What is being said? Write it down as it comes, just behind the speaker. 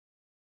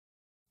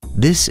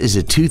This is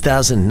a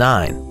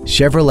 2009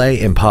 Chevrolet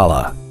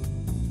Impala.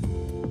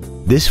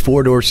 This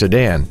four-door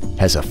sedan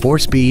has a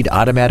 4-speed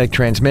automatic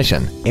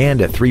transmission and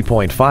a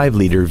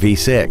 3.5-liter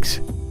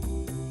V6.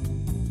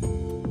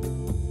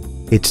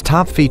 Its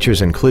top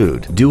features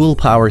include dual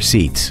power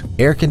seats,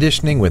 air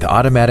conditioning with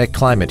automatic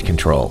climate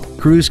control,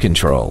 cruise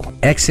control,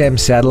 XM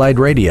satellite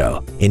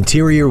radio,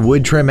 interior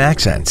wood trim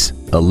accents,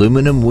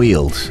 aluminum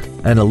wheels,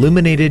 an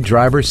illuminated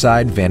driver's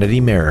side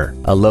vanity mirror,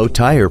 a low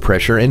tire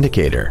pressure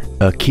indicator,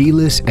 a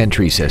keyless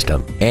entry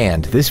system,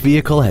 and this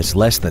vehicle has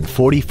less than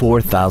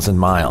 44,000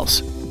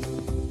 miles.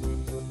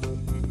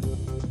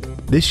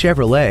 This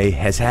Chevrolet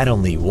has had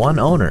only one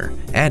owner,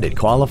 and it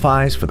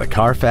qualifies for the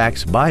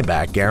Carfax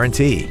buyback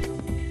guarantee.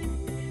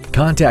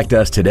 Contact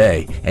us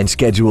today and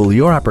schedule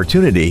your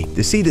opportunity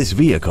to see this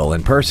vehicle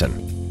in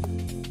person.